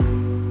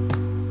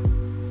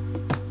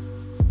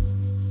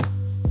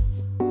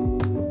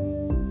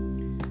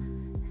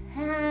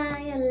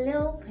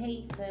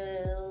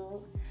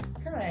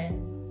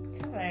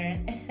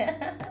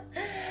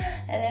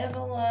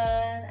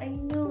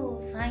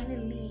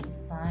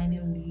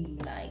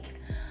Like,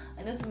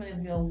 I know so many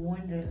of you are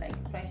wondering,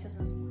 like, Precious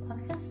is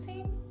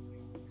podcasting.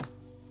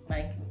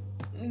 Like,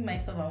 me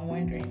myself, I'm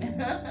wondering.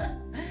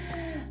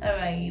 All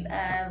right,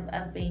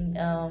 I've been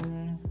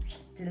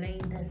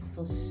delaying this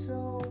for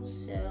so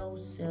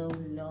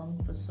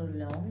long, for so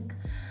long.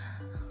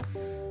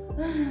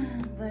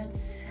 But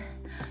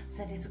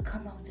decided to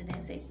come out today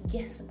and say,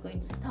 yes, I'm going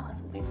to start,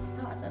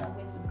 and I'm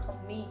going to be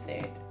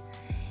committed.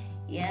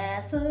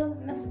 Yeah, so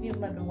most of you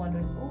might be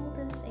wondering, oh,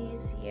 this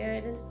is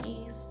here. This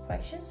is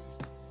Precious.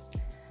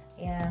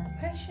 Yeah,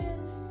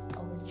 Precious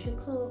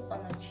Oluchukwu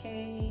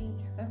Onoche.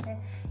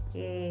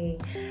 Yay.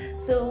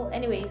 So,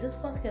 anyways, this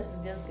podcast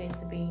is just going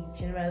to be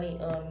generally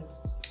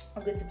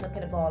I'm going to be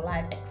talking about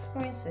life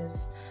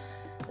experiences.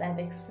 We're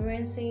going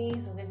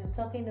to be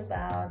talking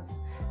about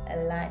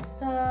a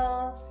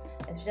lifestyle,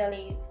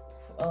 especially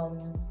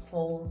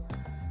for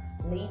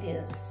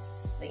ladies.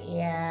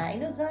 Yeah,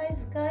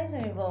 guys are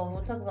involved.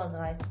 We'll talk about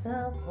guys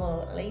stuff,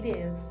 but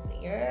ladies,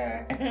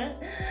 yeah.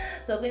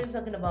 So we're going to be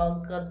talking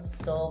about good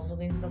stuff. So we're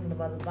going to be talking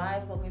about the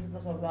Bible. We're going to be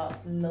talking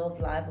about love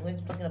life. We're going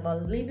to be talking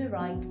about living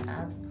right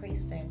as a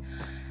Christian.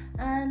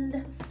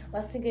 And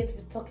we're still going to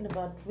be talking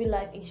about real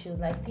life issues,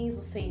 like things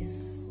we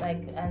face,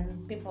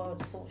 and people are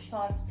so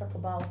shy to talk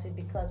about it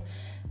because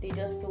they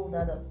just feel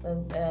that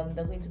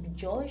they're going to be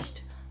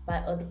judged by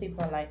other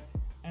people. Like,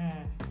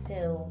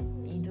 so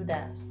you do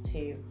that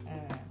too.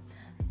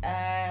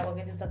 We're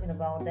going to be talking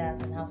about that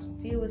and how to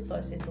deal with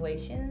such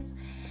situations.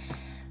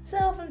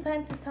 So from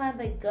time to time,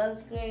 by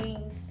God's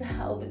grace,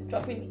 I'll be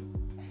dropping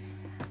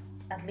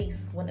at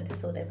least one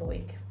episode every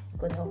week.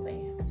 God help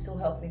me, and so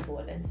help me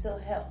God, and so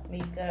help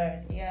me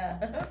God.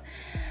 Yeah.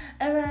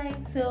 All right.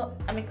 So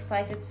I'm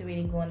excited to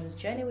really go on this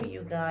journey with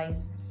you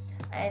guys,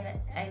 and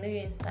I know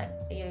you're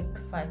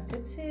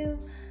excited too.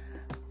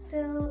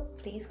 So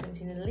please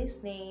continue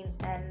listening,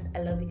 and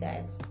I love you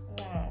guys.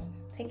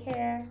 Take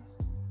care.